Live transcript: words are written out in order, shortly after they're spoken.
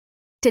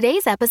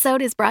Today's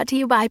episode is brought to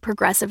you by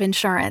Progressive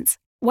Insurance.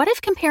 What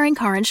if comparing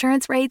car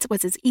insurance rates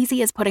was as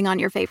easy as putting on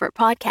your favorite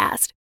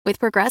podcast? With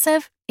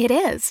Progressive, it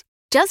is.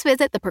 Just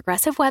visit the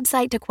Progressive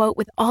website to quote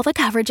with all the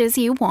coverages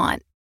you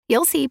want.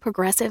 You'll see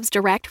Progressive's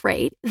direct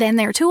rate, then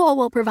their tool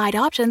will provide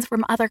options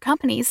from other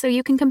companies so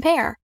you can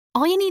compare.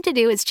 All you need to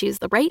do is choose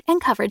the rate and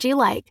coverage you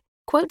like.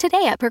 Quote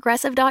today at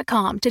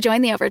Progressive.com to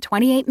join the over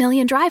 28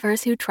 million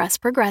drivers who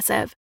trust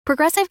Progressive.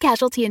 Progressive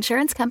Casualty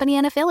Insurance Company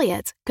and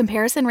Affiliates.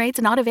 Comparison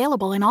rates not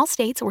available in all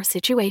states or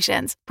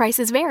situations.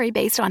 Prices vary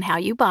based on how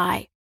you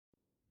buy.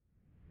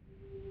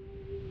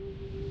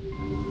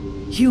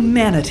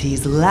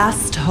 Humanity's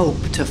last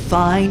hope to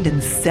find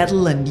and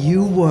settle a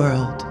new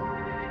world.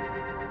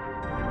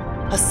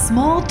 A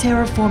small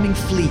terraforming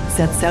fleet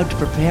sets out to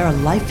prepare a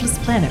lifeless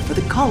planet for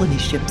the colony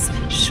ships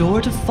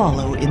sure to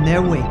follow in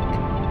their wake.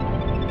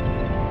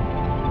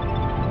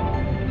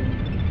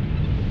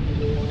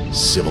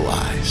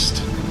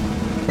 Civilized.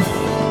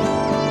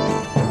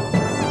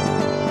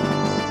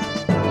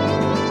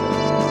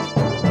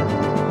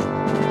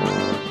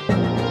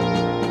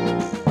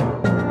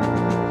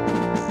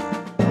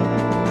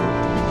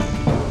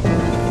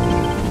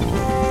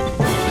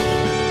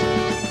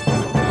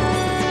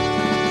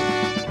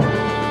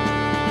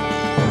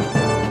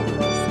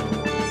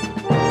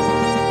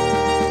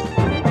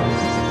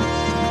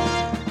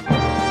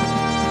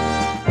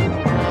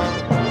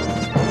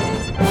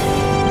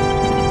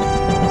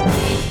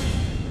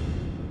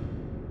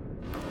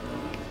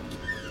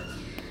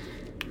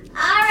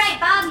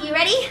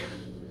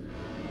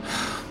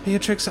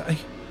 Beatrix, I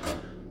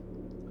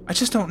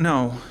just don't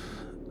know.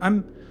 I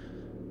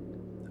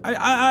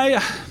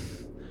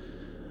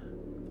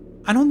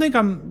don't think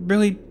I'm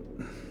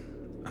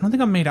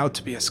made out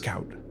to be a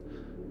scout.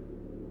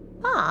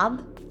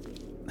 Bob,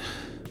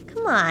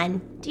 come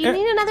on. Do you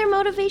need another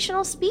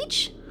motivational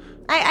speech?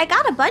 I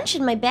got a bunch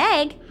in my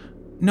bag.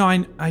 No,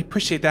 I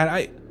appreciate that.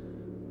 I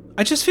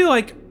just feel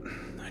like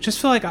I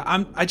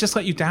just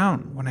let you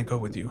down when I go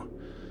with you.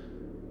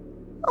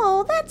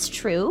 Oh, that's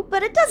true,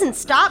 but it doesn't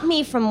stop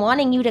me from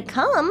wanting you to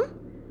come.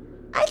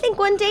 I think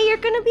one day you're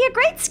going to be a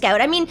great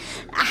scout. I mean,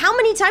 how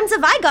many times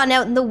have I gone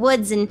out in the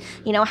woods and,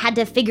 had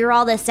to figure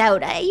all this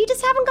out? You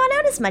just haven't gone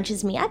out as much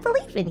as me. I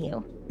believe in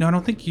you. No, I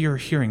don't think you're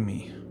hearing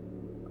me.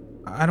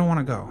 I don't want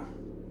to go.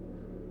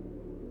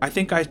 I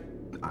think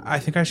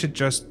I should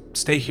just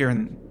stay here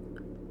and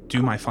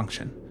do my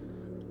function.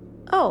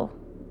 Oh.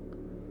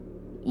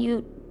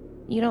 You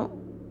don't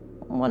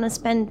want to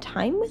spend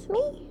time with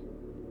me?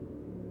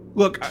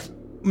 Look,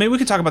 maybe we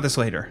could talk about this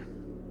later.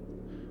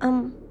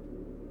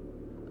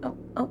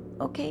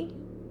 Okay.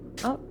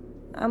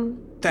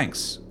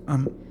 Thanks.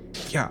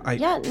 Yeah, I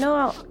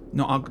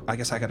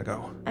guess I gotta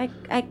go. I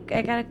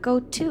gotta go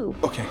too.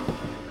 Okay.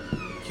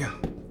 Yeah,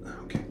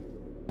 okay.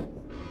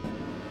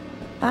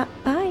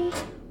 Bye.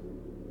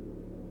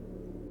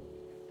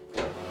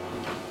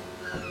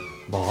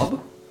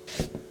 Bob?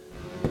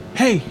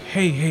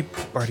 Hey,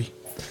 Barty.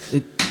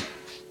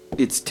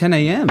 It's 10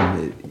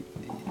 a.m.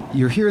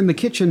 You're here in the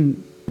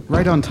kitchen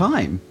right on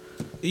time.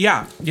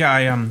 Yeah,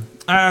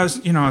 I was,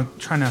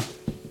 trying to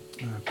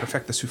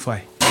perfect the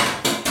souffle.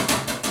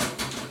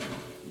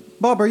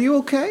 Bob, are you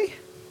okay?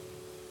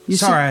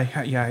 Sorry,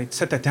 I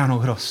set that down a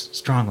little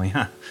strongly,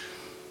 huh?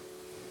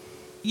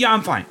 Yeah,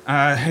 I'm fine.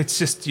 It's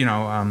just,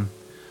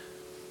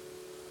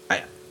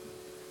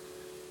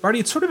 Barty,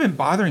 it's sort of been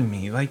bothering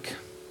me, like,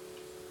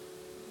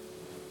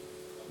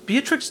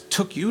 Beatrix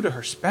took you to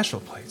her special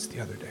place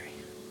the other day.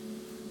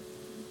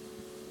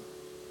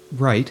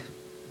 Right.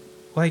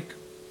 Like,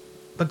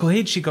 the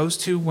glade she goes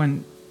to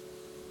when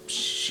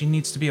she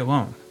needs to be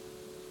alone.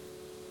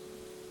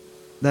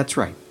 That's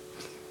right.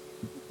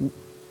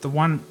 The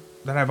one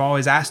that I've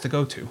always asked to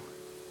go to.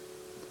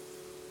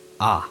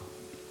 Ah.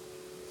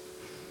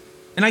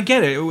 And I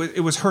get it.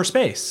 It was her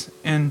space.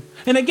 And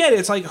I get it.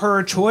 It's like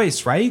her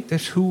choice, right?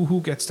 That's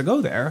who gets to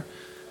go there.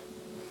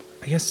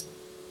 I guess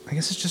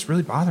it's just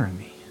really bothering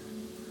me.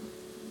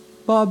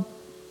 Bob,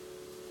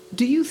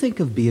 do you think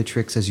of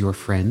Beatrix as your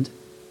friend?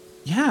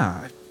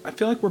 Yeah, I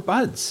feel like we're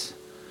buds.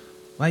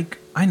 Like,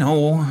 I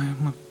know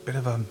I'm a bit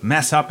of a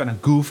mess up and a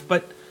goof,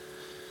 but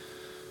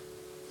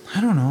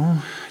I don't know.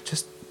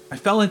 I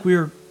felt like we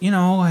were,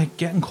 like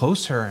getting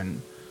closer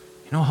and,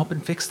 helping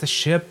fix the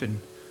ship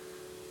and...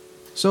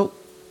 So,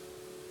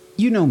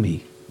 you know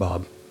me,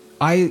 Bob.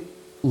 I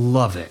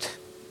love it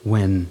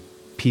when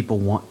people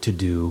want to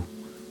do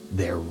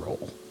their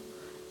role.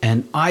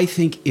 And I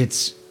think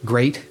it's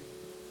great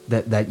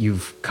that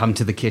you've come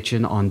to the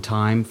kitchen on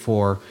time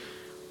for...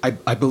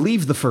 I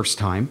believe the first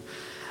time.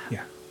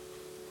 Yeah.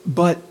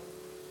 But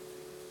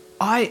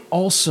I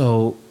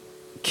also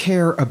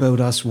care about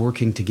us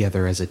working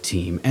together as a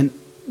team. And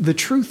the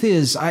truth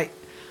is, I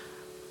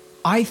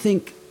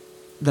think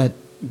that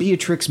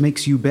Beatrix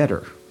makes you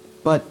better.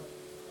 But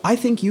I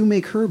think you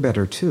make her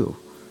better too.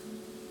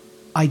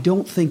 I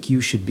don't think you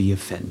should be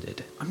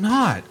offended. I'm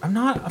not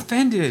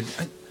offended.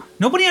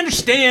 Nobody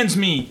understands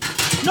me.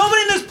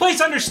 Nobody in this place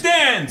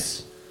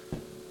understands.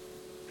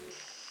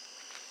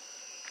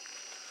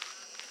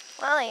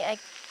 Well, I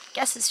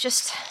Guess it's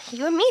just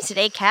you and me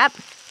today, Cap.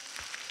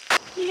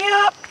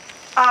 Yep.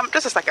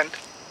 Just a second.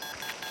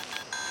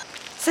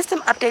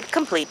 System update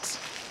complete.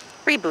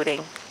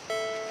 Rebooting.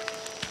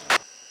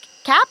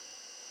 Cap?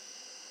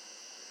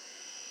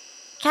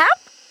 Cap?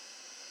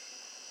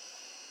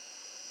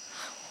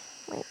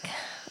 Like,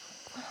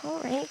 all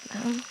right.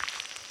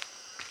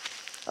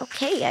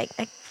 Okay, I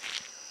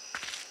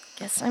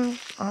guess I'm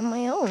on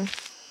my own.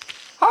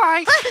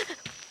 Hi.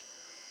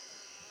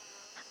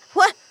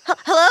 What?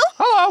 Hello?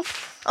 Hello.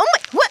 Oh my,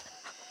 what?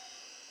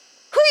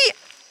 Who are you?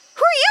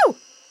 Who are you?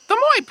 The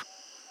Moip.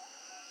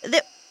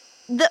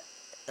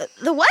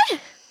 The what?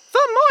 The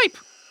Moip.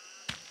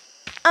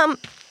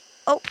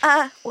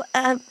 I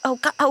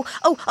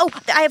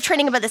have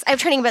training about this. How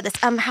do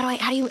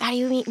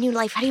you meet new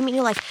life?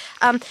 Hello.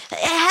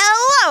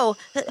 Oh!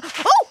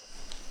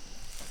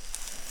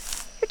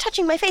 You're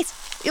touching my face.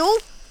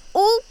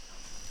 Oh,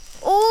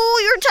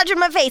 you're touching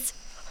my face.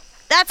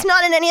 That's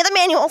not in any of the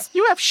manuals.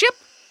 You have ship?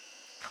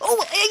 Oh,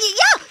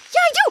 yeah,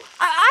 I do.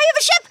 I have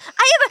a ship.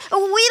 We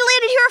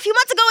landed here a few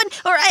months ago,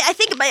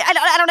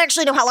 I don't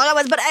actually know how long it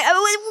was, but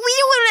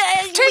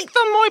Take the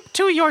Moip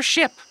to your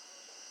ship.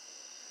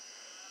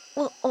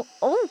 Well,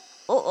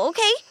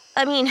 okay.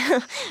 I mean,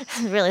 this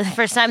is really the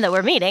first time that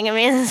we're meeting. I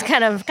mean, it's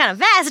kind of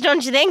fast,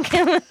 don't you think?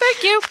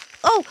 Thank you.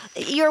 Oh,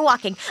 you're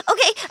walking.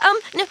 Okay,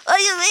 no,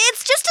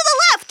 it's just to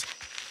the left.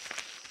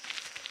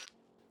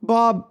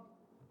 Bob,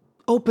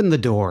 open the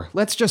door.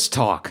 Let's just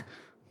talk.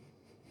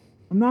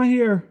 I'm not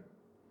here.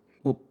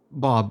 Well,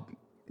 Bob,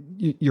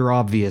 you're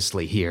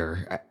obviously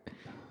here.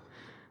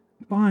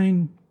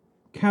 Fine.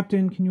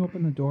 Captain, can you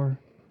open the door?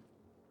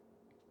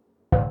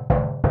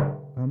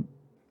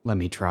 Let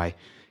me try.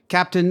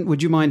 Captain,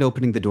 would you mind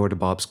opening the door to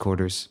Bob's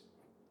quarters?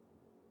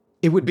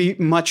 It would be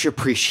much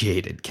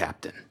appreciated,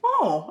 Captain.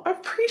 Oh,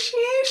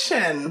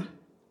 appreciation.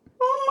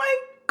 Oh my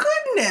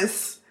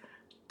goodness.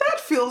 That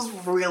feels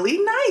really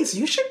nice.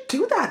 You should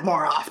do that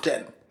more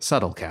often.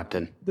 Subtle,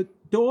 Captain. The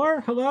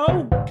door?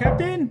 Hello?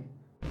 Captain?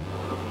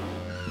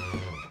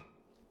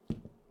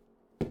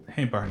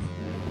 Hey, Barney.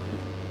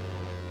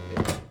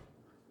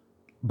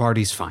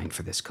 Barty's fine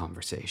for this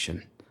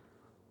conversation.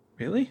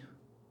 Really?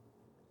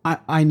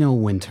 I know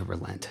when to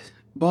relent.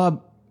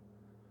 Bob,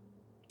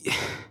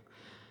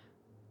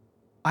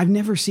 I've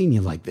never seen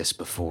you like this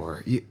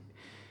before.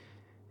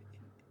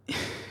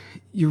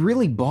 You're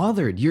really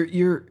bothered.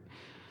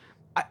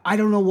 I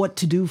don't know what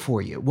to do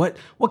for you. What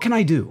can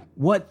I do?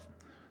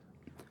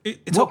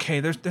 It's okay.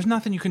 There's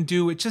nothing you can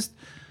do. I just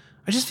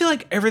feel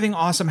like everything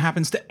awesome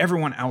happens to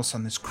everyone else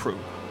on this crew.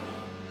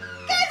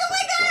 Guys, oh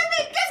my God, I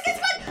made biscuits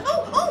fun.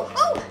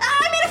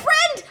 I made a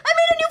friend. I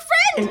made a new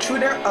friend.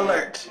 Intruder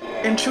alert.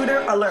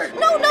 Intruder alert.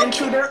 No.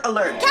 Intruder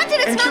alert. Captain,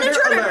 it's not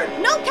intruder. Alert.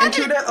 No, Captain.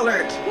 Intruder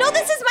alert. No,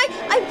 this is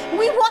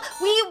we've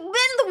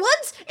been in the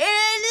woods,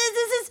 and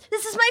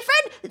this is my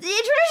friend.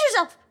 Introduce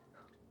yourself.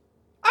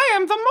 I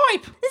am the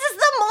Moip. This is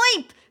the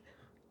Moip.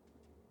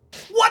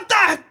 What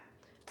the?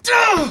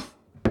 Ugh!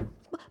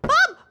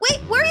 Bob, wait,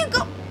 where are you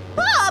go?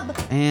 Bob!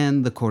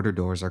 And the quarter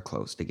doors are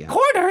closed again.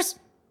 Quarters?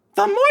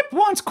 The Moip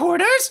wants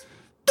quarters.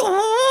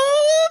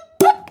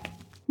 Moip.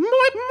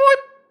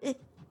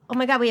 Oh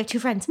my God, we have two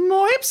friends.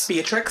 Moips?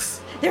 Beatrix.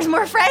 There's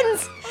more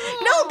friends.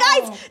 No,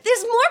 guys,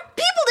 there's more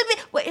people to be.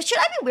 Wait, should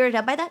I be weirded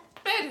out by that?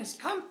 Bed is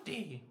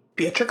comfy.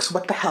 Beatrix,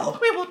 what the hell?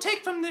 We will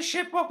take from this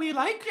ship what we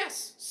like.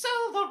 Yes,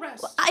 sell the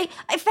rest. I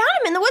found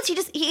him in the woods. He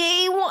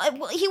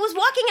was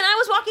walking and I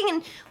was walking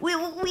and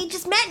we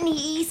just met and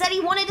he said he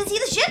wanted to see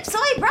the ship, so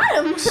I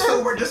brought him.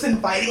 So we're just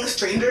inviting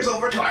strangers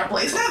over to our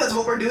place now? That's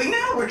what we're doing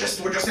now? We're just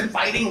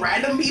inviting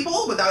random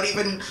people without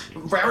even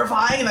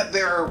verifying that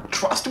they're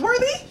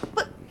trustworthy?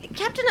 But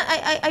Captain,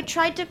 I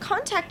tried to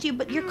contact you,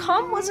 but your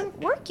comm wasn't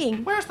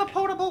working. Where's the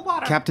potable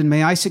water? Captain,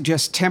 may I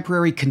suggest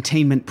temporary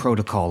containment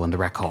protocol in the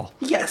rec hall?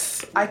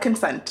 Yes, I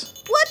consent.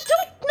 What?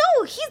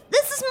 No,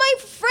 this is my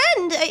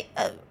friend.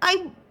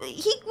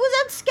 He was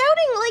out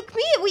scouting like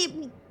me.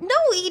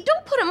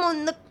 Don't put him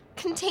on the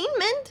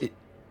containment.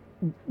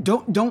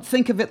 Don't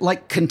think of it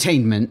like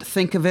containment.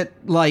 Think of it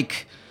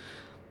like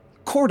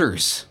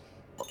quarters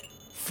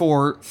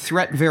for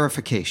threat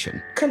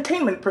verification.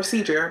 Containment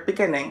procedure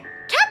beginning.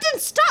 Captain,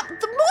 stop!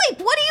 The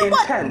Moip! What do you In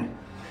want? 10,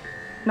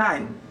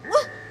 9,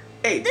 What?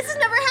 8, This has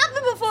never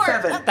happened before.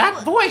 7.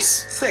 That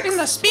voice 6. in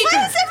the speaker.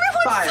 Why is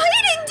everyone 5,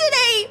 fighting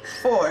today?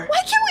 4,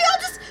 Why can't we all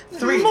just...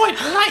 3,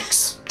 Moip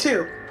likes.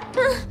 2,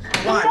 The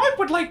 1. Moip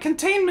would like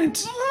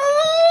containment.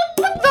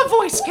 The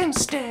voice can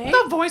stay.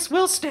 The voice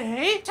will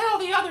stay. Tell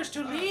the others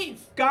to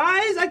leave.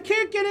 Guys, I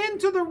can't get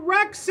into the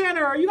rec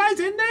center. Are you guys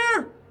in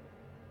there?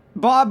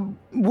 Bob,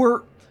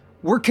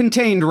 we're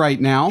contained right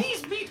now.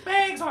 These meat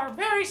bags are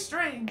very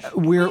strange.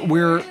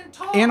 We're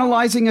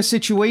analyzing a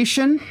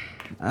situation.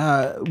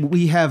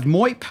 We have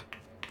Moip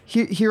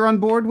here on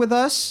board with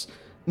us.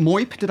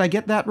 Moip, did I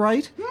get that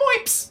right?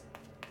 Moips.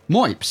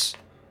 Moips.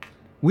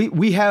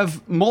 We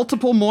have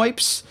multiple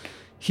Moips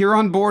here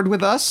on board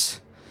with us,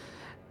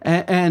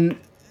 and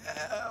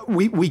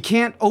we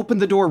can't open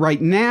the door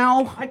right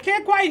now. I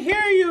can't quite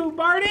hear you,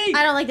 Barty.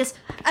 I don't like this.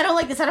 I don't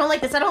like this. I don't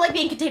like this. I don't like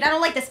being contained. I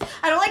don't like this.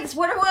 I don't like this.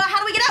 How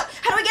do we get out?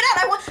 How do we get out?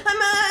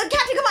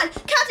 Captain, come on.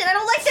 Captain, I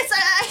don't like this.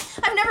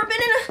 I've never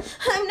been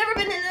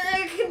in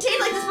a contained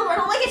like this before. I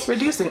don't like it.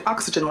 Reducing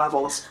oxygen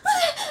levels.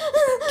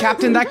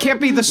 Captain, that can't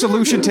be the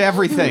solution to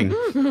everything.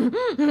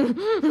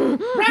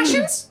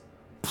 Rations?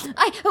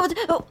 I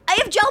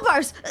have gel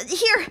bars.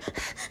 Here.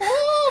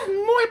 Oh,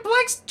 Moip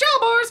likes gel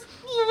bars.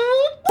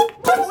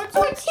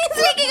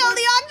 He's taking all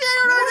the oxygen. I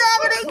don't know what's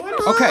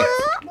happening.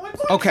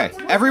 Okay,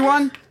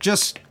 everyone,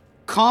 just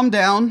calm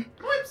down.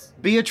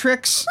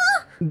 Beatrix,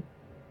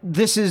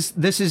 this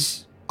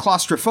is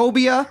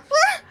claustrophobia.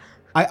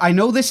 I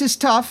know this is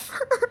tough.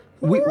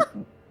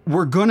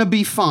 We're gonna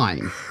be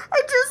fine.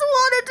 I just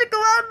wanted to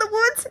go out in the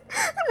woods.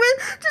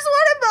 Just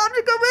wanted Mom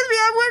to go with me.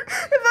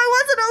 If I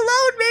wasn't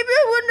alone, maybe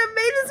I wouldn't have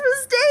made this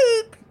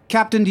mistake.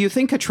 Captain, do you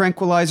think a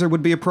tranquilizer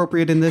would be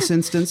appropriate in this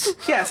instance?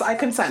 Yes, I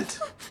consent.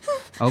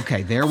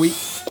 Okay, there we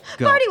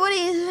go. Marty, what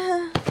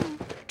is...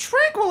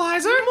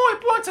 Tranquilizer?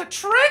 Moip wants a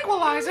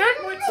tranquilizer.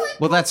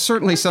 Well, that's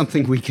certainly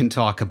something we can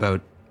talk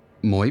about,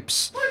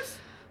 Moips.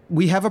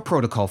 We have a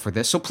protocol for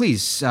this, so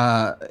please,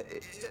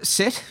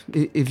 sit,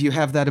 if you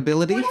have that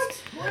ability.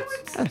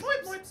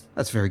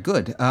 That's very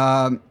good.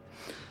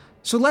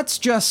 So let's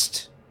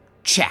just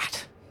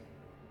chat.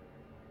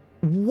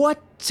 What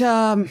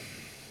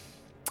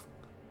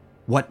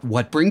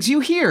brings you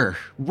here?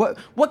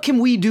 What can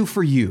we do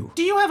for you?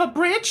 Do you have a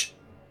bridge?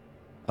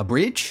 A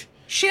bridge?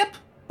 Ship?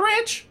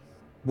 Bridge?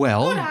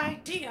 Well, Good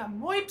idea,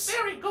 Moips.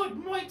 Very good,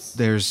 Moips.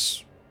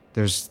 there's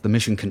the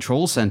Mission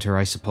Control Center,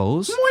 I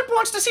suppose. Moip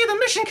wants to see the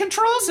Mission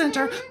Control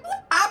Center.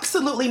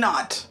 Absolutely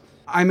not.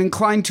 I'm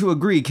inclined to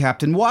agree,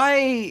 Captain.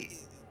 Why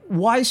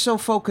so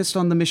focused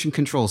on the Mission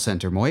Control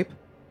Center, Moip?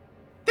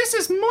 This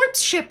is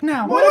Moip's ship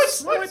now.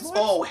 Moips?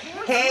 Oh,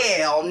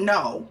 hell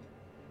no.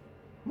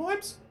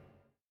 Moips?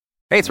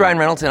 Hey, it's Ryan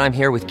Reynolds, and I'm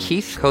here with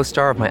Keith,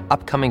 co-star of my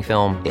upcoming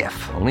film,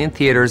 If, only in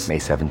theaters May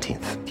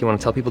 17th. Do you want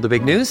to tell people the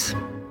big news?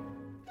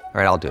 All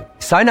right, I'll do it.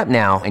 Sign up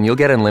now and you'll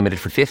get unlimited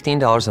for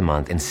 $15 a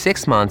month and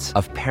 6 months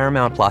of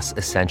Paramount Plus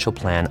Essential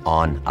Plan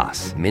on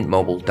us.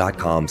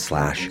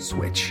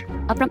 MintMobile.com/switch.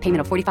 Upfront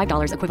payment of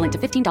 $45 equivalent to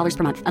 $15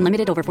 per month.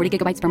 Unlimited over 40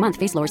 gigabytes per month.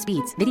 Face lower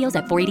speeds. Videos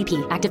at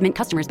 480p. Active Mint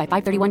customers by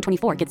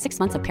 531.24 get 6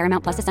 months of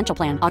Paramount Plus Essential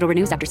Plan. Auto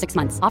renews after 6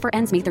 months. Offer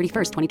ends May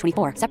 31st,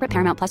 2024. Separate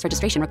Paramount Plus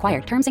registration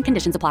required. Terms and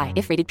conditions apply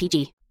if rated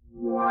PG.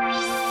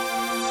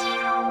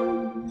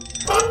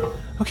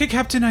 Okay,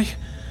 Captain, I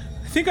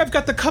think I've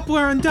got the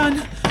coupler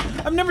undone.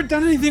 I've never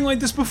done anything like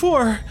this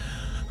before.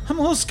 I'm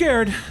a little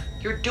scared.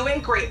 You're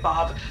doing great,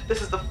 Bob. This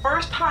is the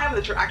first time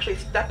that you're actually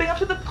stepping up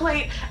to the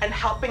plate and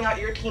helping out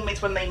your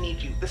teammates when they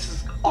need you. This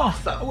is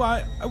awesome.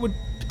 Well, I would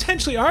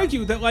potentially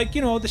argue that,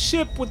 the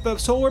ship with the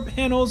solar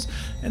panels,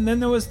 and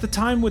then there was the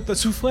time with the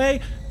souffle.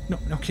 No,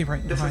 okay,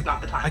 right. This is not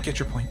the time. I get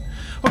your point.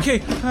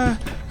 Okay,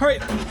 all right.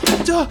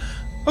 Duh.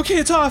 Okay,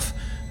 it's off.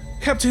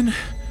 Captain,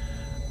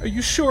 are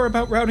you sure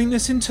about routing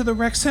this into the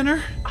rec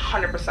center?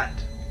 100%.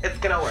 It's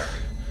gonna work.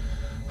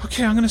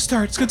 Okay, I'm gonna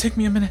start. It's gonna take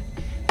me a minute.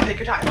 Take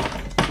your time.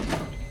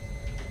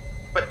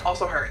 But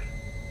also hurry.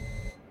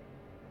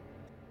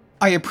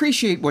 I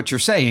appreciate what you're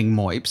saying,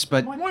 Moips,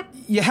 but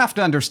you have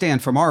to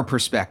understand from our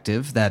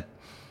perspective that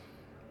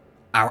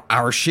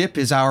our ship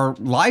is our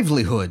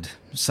livelihood,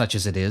 such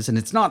as it is, and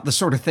it's not the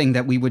sort of thing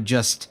that we would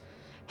just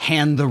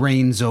hand the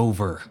reins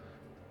over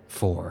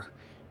for.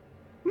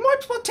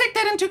 Moips will take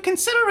that into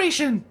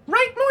consideration.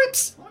 Right,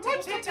 Moips?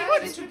 Moips, take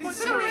that into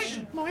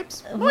consideration.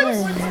 Moips.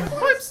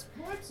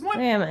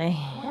 Where am I?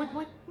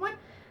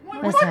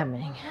 What's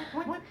happening?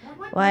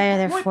 Why are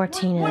there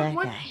 14 of that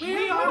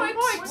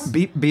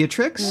guy?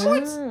 Beatrix?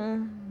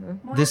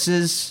 This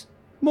is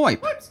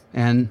Moip.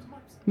 And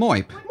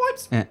Moip.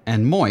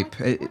 And Moip.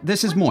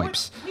 This is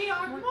Moips.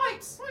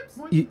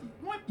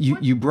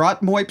 You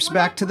brought Moips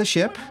back to the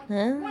ship.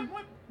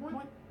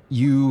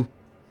 You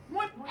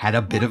had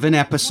a bit of an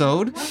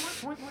episode.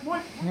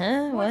 What?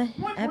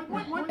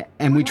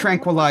 And we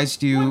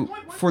tranquilized you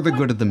for the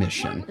good of the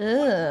mission.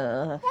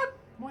 Ugh.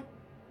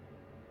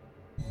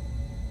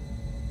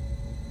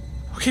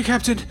 Okay,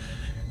 Captain.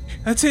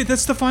 That's it.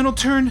 That's the final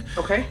turn.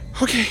 Okay?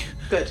 Okay.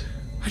 Good.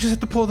 I just have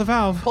to pull the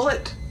valve. Pull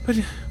it. But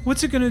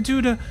what's it gonna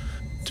do to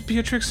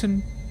Beatrix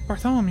and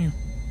Bartholomew?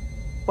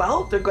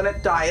 Well, they're gonna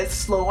die a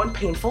slow and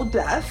painful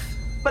death,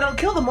 but it'll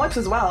kill the Moips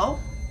as well.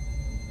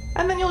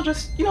 And then you'll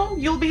just,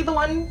 you'll be the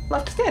one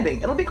left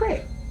standing. It'll be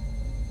great.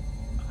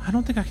 I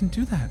don't think I can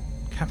do that,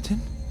 Captain.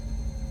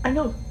 I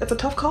know. It's a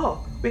tough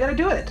call. We gotta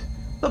do it.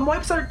 The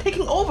Moips are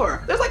taking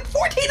over. There's like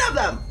 14 of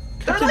them.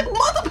 Captain, they're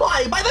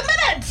multiplying by the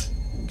minute.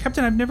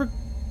 Captain, I've never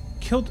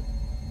killed...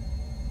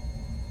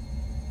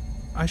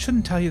 I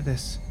shouldn't tell you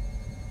this.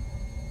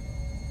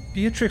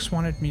 Beatrix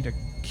wanted me to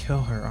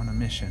kill her on a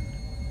mission.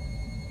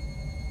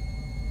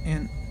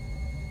 And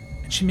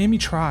she made me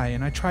try,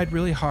 and I tried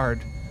really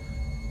hard.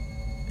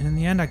 And in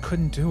the end, I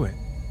couldn't do it.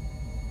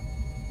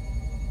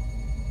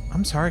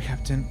 I'm sorry,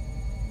 Captain.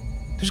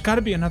 There's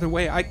gotta be another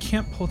way. I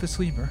can't pull this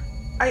lever.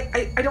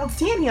 I don't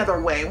see any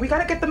other way. We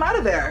gotta get them out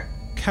of there.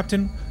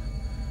 Captain,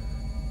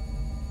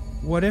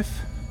 what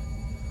if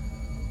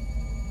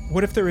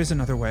What if there is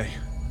another way?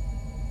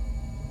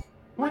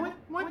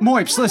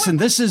 Moips, listen,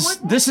 this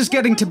is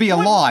getting to be a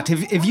lot.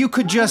 If you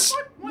could just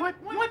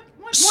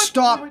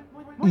stop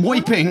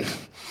moiping.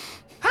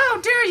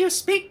 How dare you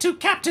speak to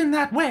Captain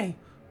that way?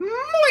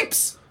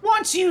 Moips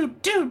wants you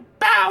to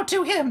bow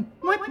to him.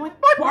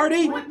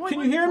 Barty,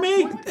 can you hear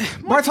me?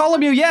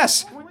 Bartholomew,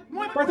 yes.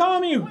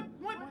 Bartholomew,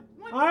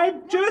 I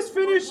just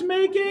finished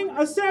making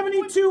a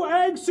 72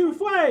 egg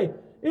souffle.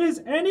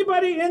 Is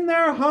anybody in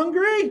there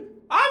hungry?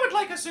 I would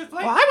like a souffle.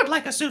 I would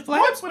like a souffle.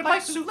 Moips would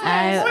like a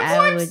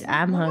souffle.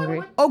 I'm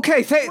hungry.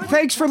 Okay,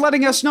 thanks for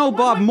letting us know,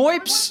 Bob.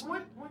 Moips?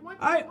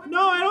 I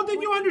don't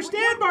think you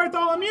understand,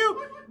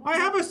 Bartholomew. I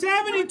have a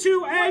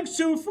 72 egg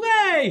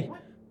souffle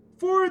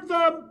for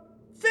the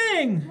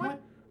thing,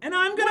 and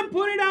I'm gonna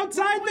put it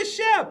outside the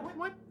ship.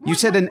 You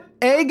said an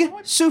egg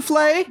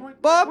souffle,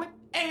 Bob?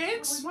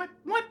 Eggs?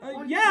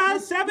 Yeah,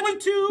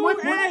 72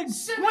 eggs.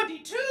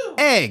 72?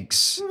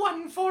 Eggs.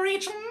 One for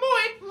each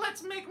moip.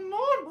 Let's make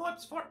more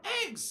moips for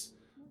eggs.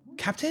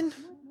 Captain?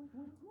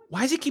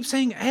 Why does he keep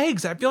saying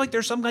eggs? I feel like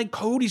there's some like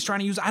code he's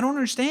trying to use. I don't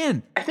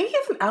understand. I think he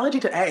has an allergy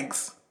to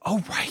eggs.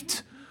 Oh,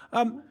 right.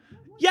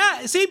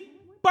 Yeah, see,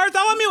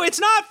 Bartholomew,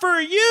 it's not for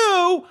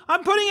you.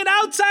 I'm putting it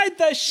outside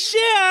the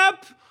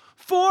ship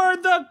for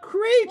the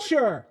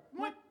creature.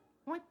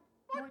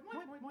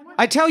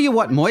 I tell you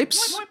what,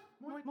 Moips.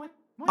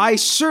 I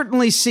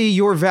certainly see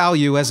your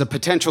value as a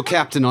potential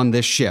captain on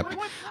this ship.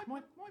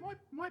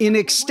 In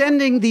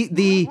extending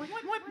the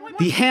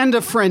hand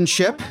of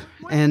friendship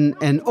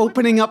and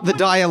opening up the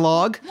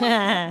dialogue.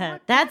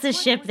 That's a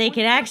ship they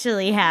could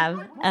actually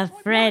have. A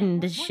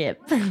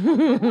friendship.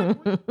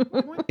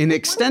 In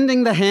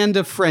extending the hand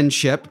of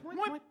friendship,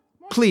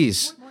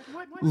 please,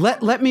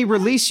 let me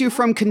release you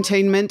from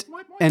containment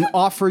and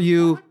offer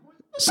you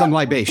some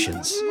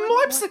libations.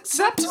 Moips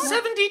accept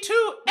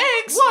 72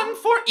 eggs, one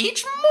for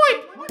each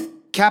moip.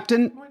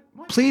 Captain,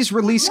 please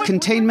release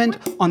containment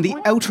on the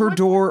outer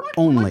door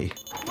only.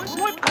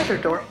 Outer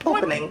door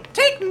opening.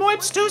 Take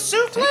moips to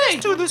souffle.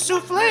 To the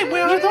souffle.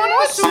 Where are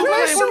the souffle?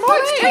 Where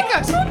moips take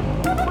us?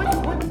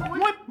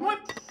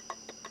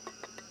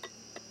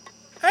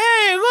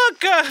 Hey,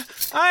 look,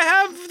 I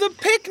have the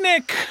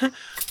picnic.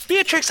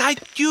 Beatrix, I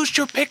used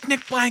your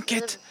picnic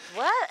blanket.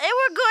 What?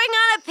 We're going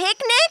on a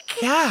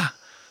picnic? Yeah.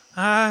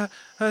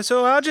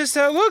 So I'll just,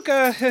 look,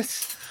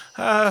 it's,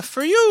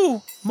 for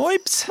you,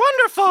 Moips.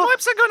 Wonderful.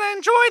 Moips are gonna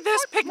enjoy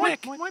this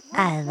picnic.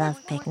 I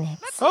love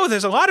picnics. Oh,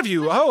 there's a lot of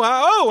you.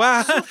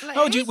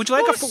 Would you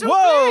like a fork?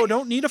 Whoa,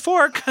 don't need a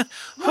fork.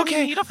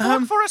 Okay. Need a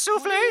fork for a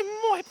souffle?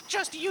 Moip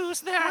just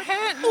use their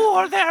hand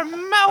or their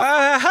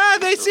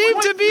mouth. They seem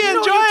to be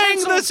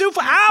enjoying the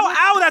souffle.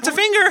 Ow, that's a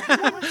finger.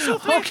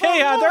 Okay,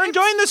 they're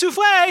enjoying the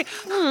souffle.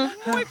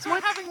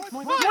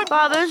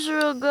 Bob, it's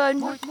real good.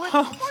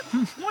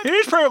 It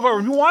is pretty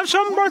good. You want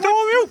some,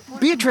 Bartholomew?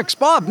 Beatrix,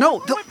 Bob,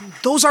 no,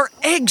 those are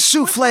egg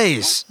souffles.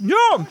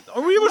 Yeah,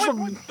 we use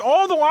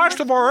all the last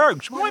of our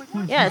eggs.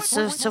 Yeah, it's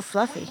so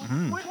fluffy.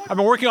 I've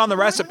been working on the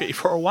recipe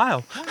for a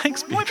while.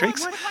 Thanks,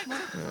 Beatrix.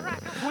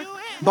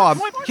 Bob.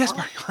 Yes,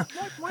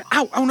 Bartholomew.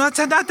 Ow, no,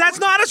 that's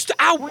not a...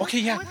 Ow, okay,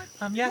 yeah.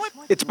 Yes.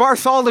 It's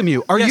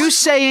Bartholomew. Are Yes. you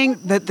saying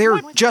that they're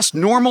just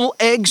normal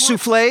egg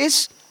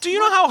souffles? Do you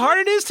know how hard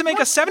it is to make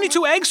a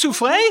 72 egg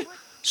souffle?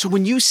 So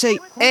when you say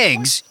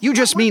eggs, you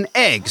just mean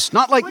eggs,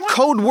 not like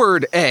code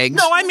word eggs.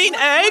 No, I mean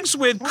eggs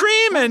with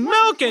cream and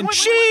milk and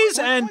cheese,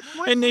 and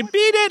they beat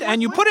it,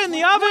 and you put it in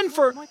the oven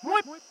for...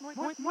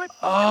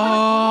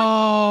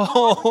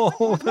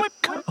 Oh, the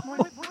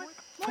code.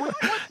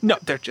 No,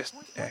 they're just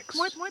eggs.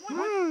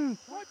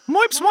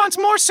 Moips wants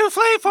more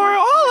souffle for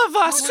all of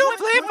us.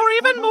 Souffle for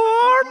even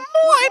more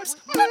moips.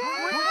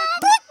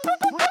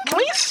 Can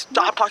we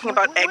stop talking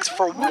about eggs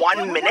for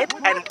 1 minute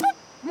and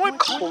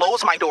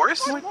close my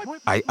doors?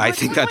 I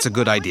think that's a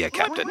good idea,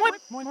 Captain.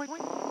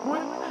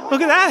 Look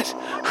at that!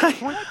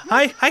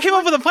 I came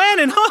up with a plan,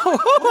 and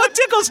it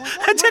tickles!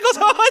 It tickles!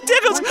 Oh, it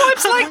tickles!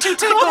 Moips like to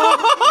tickle.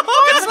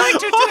 Moips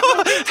like to tickle.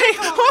 Hey,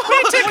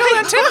 They tickle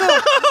and tickle.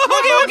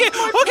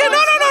 Okay,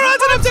 no,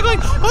 that's enough tickling!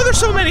 Oh, there's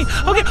so many!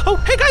 Okay,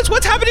 hey guys,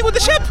 what's happening with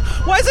the ship?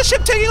 Why is the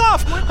ship taking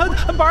off?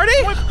 Barty,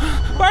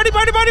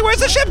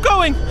 where's the ship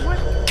going?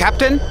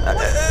 Captain,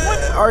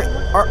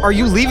 are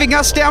you leaving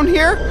us down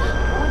here?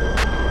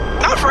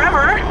 Not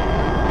forever.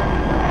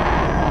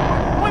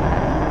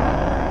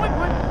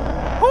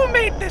 Who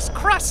made this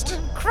crust?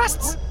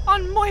 Crusts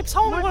on Moip's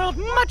homeworld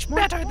much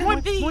better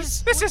than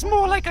these. This is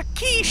more like a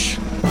quiche.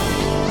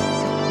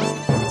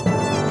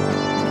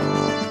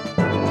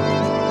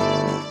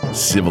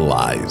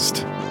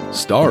 Civilized.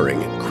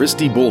 Starring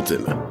Christy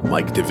Bolton,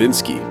 Mike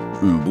Davinsky,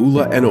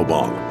 Mbula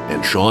Enobong,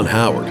 and Sean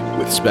Howard,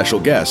 with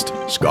special guest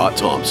Scott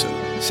Thompson.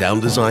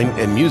 Sound design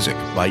and music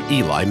by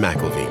Eli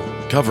McElveen.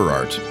 Cover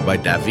art by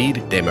David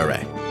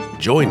Desmarais.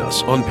 Join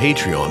us on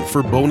Patreon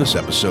for bonus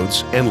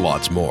episodes and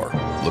lots more.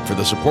 Look for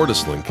the support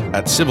us link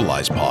at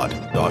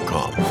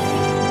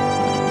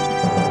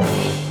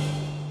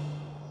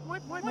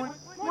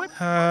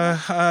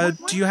civilizepod.com.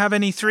 Do you have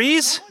any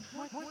threes?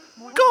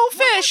 Go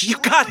fish! You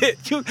got it.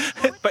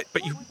 But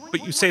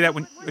you say that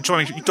when you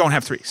don't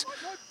have threes.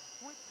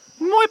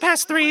 Moi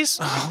past threes.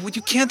 Oh, well,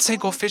 you can't say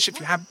go fish if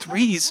you have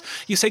threes.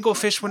 You say go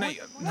fish when I...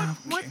 No,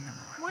 okay, never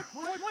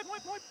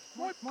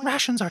mind.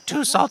 Rations are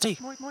too salty.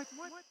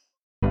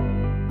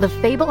 The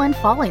Fable and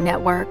Folly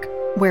Network,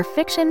 where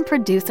fiction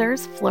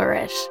producers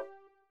flourish.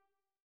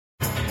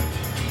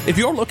 If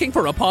you're looking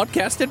for a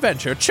podcast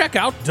adventure, check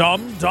out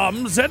Dumb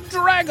Dumbs and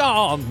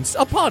Dragons,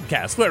 a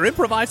podcast where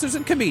improvisers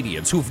and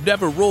comedians who've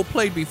never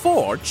role-played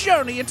before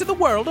journey into the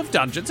world of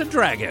Dungeons and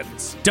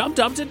Dragons. Dumb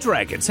Dumbs and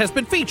Dragons has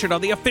been featured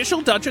on the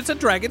official Dungeons and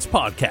Dragons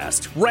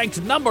podcast,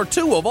 ranked number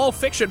 2 of all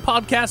fiction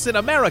podcasts in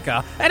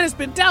America, and has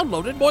been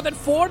downloaded more than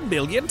 4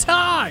 million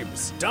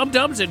times. Dumb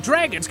Dumbs and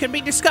Dragons can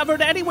be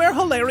discovered anywhere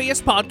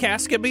hilarious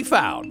podcasts can be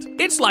found.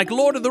 It's like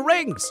Lord of the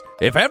Rings,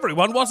 if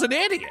everyone was an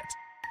idiot.